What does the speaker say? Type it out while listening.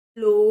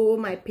Hello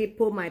my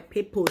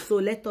people, so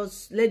let's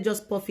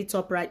just puff it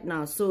up right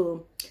now.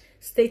 So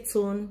stay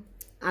tuned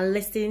and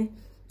listen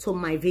to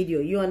my video,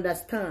 you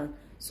understand?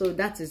 So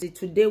that is it.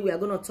 Today we are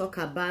going to talk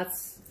about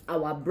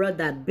our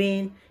brother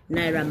Ben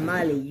Naira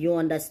Marley, you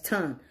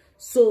understand?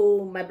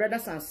 So my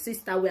brothers and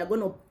sisters, we are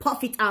going to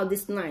puff it out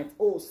this night.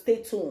 Oh,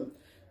 stay tuned.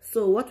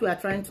 So what we are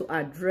trying to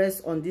address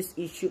on this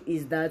issue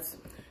is that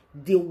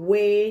the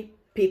way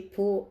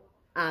people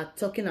are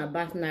talking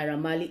about Naira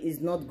Marley is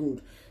not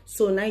good.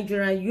 So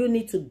Nigerian, you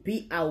need to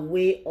be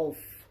aware of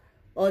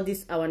all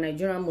these our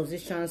Nigerian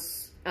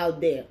musicians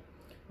out there.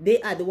 They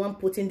are the one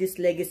putting this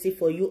legacy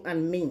for you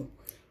and me.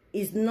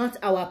 It's not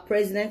our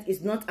president,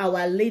 it's not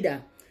our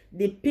leader.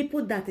 The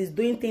people that is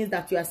doing things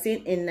that you are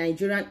seeing in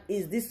Nigerian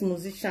is these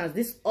musicians,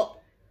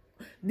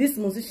 these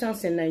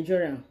musicians in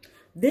Nigeria.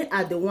 They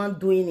are the one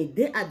doing it.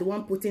 They are the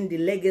one putting the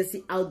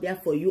legacy out there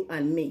for you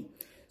and me.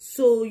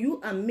 So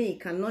you and me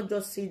cannot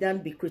just sit down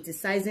and be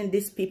criticizing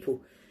these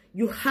people.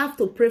 You have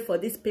to pray for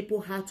these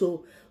people how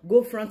to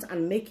go front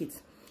and make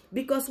it.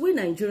 Because we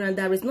Nigerians,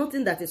 there is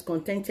nothing that is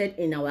contented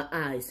in our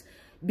eyes.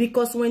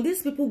 Because when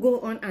these people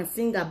go on and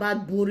sing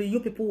about booty, you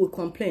people will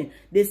complain.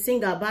 They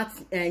sing about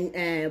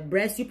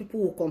breast, you people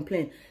will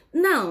complain.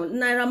 Now,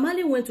 Naira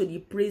Marley went to the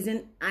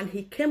prison and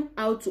he came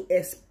out to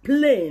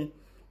explain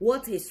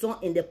what he saw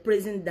in the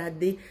prison,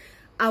 that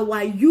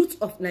our youth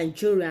of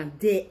Nigeria,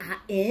 they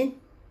are in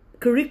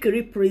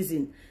Kirikiri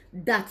prison.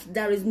 That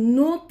there is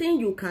nothing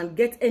you can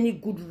get any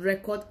good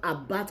record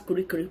about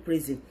Kirikiri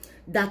prison.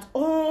 That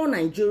all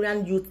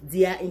Nigerian youth,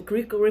 they are in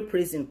Kirikiri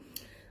prison.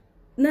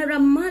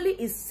 Naira Marley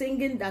is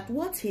singing that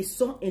what he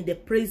saw in the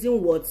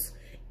prison was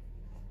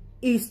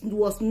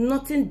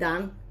nothing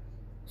than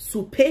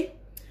soup.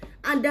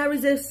 And there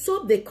is a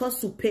soap they call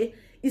soup.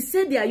 He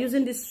said they are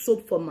using this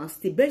soap for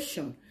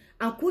masturbation,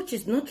 and which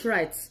is not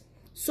right.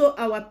 So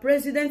our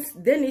presidents,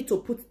 they need to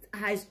put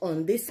eyes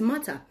on this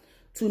matter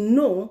to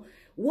know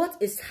what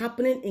is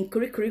happening in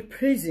Kirikiri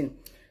prison.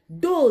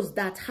 Those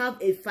that have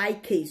a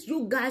fight case,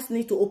 you guys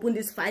need to open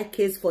this fight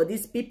case for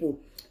these people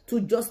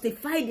to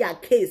justify their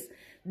case.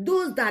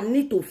 Those that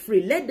need to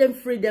free, let them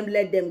free them,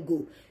 let them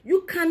go.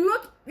 You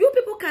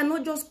people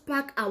cannot just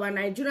pack our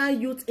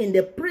Nigerian youth in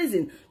the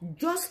prison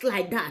just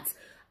like that.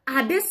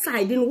 Are they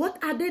siding?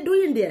 What are they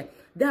doing there?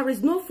 There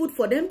is no food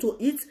for them to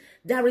eat.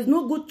 There is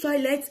no good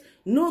toilet,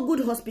 no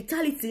good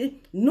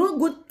hospitality, no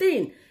good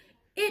thing.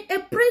 In a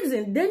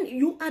prison, then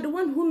you are the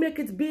one who make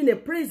it be in a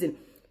prison.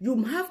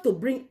 You have to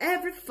bring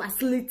every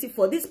facility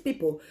for these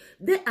people.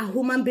 They are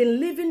human beings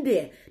living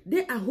there.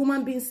 They are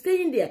human beings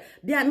staying there.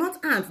 They are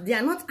not ants. They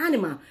are not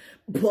animal.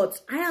 But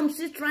I am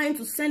still trying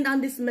to send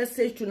out this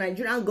message to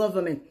Nigerian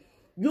government.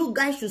 You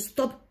guys should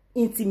stop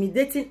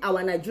intimidating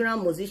our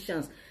Nigerian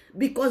musicians,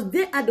 because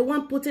they are the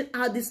one putting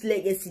out this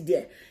legacy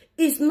there.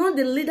 It's not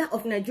the leader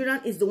of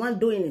Nigeria is the one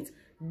doing it.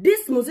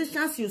 These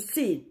musicians you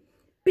see,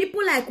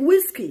 people like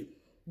Whiskey,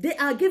 they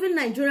are giving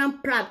Nigerian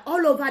pride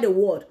all over the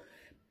world.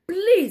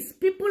 Please,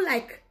 people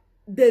like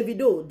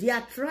Davido, they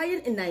are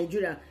trying in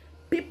Nigeria.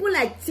 People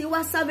like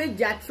Tiwa Savage,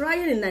 they are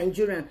trying in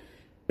Nigeria.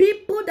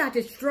 People that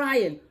is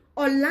trying,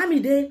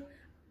 Olamide,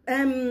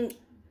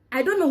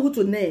 I don't know who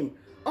to name.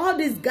 All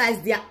these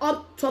guys, they are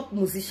up top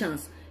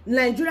musicians.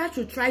 Nigeria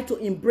should try to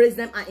embrace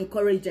them and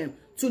encourage them,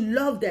 to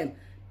love them.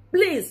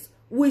 Please,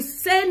 we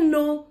say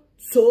no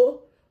to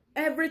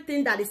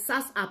everything that the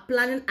SARS are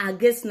planning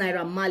against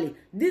Naira Marley.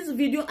 This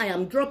video, I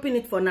am dropping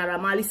it for Naira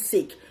Marley's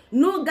sake.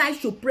 No guy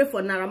should pray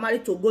for Naira Marley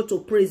to go to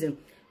prison.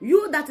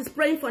 You that is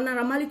praying for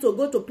Naira Marley to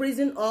go to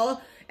prison,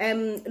 or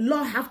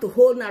law have to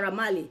hold Naira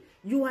Marley,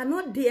 you are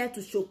not there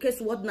to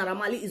showcase what Naira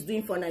Marley is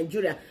doing for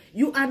Nigeria.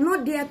 You are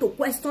not there to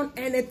question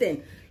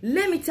anything.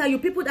 Let me tell you,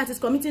 people that is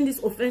committing this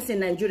offense in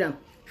Nigeria,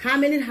 how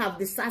many have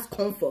the SARS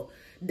come for?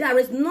 There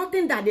is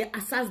nothing that the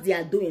SARS they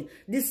are doing.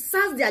 The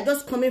SARS, they are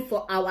just coming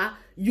for our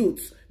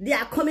youths. They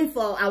are coming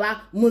for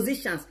our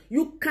musicians.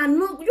 You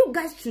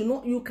guys should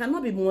know, you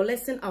cannot be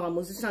molesting our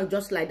musicians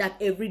just like that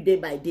every day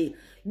by day.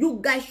 You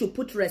guys should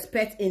put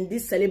respect in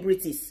these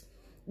celebrities.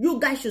 You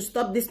guys should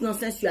stop this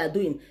nonsense you are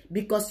doing,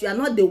 because you are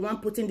not the one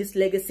putting this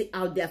legacy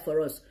out there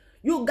for us.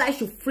 You guys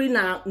should free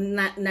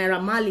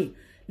Naira Marley.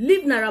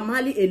 Leave Naira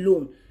Marley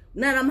alone.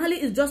 Naira Marley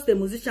is just a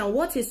musician.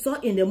 What he saw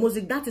in the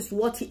music, that is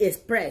what he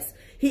expressed.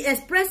 He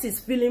expressed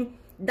his feeling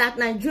that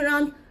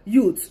Nigerian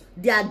youths,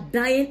 they are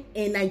dying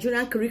in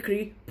Nigerian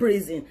Kirikiri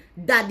prison,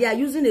 that they are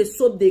using a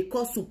soap they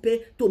call soup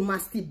to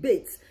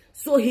masturbate.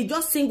 So he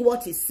just sing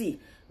what he see.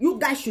 You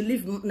guys should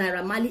leave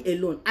Naira Marley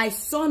alone. I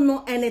saw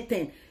no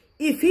anything.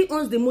 If he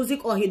owns the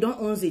music or he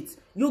don't owns it,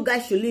 you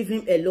guys should leave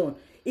him alone.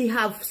 He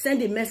have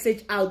sent a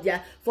message out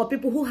there for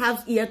people who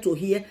have ear to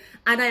hear,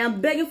 and I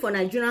am begging for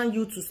Nigerian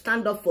youth to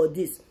stand up for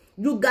this.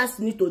 You guys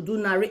need to do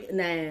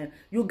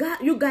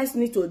you guys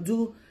need to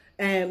do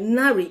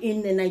Nari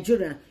in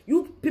Nigeria.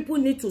 You people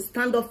need to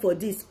stand up for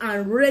this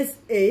and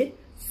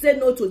say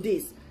no to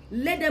this.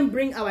 Let them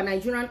bring our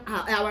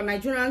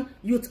Nigerian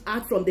youth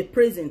out from the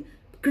prison.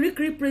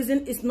 Kirikiri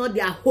prison is not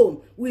their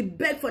home. We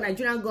beg for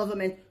Nigerian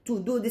government to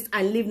do this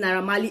and leave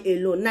Naira Marley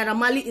alone. Naira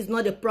Marley is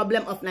not the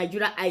problem of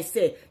Nigeria, I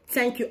say.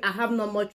 Thank you. I have no much.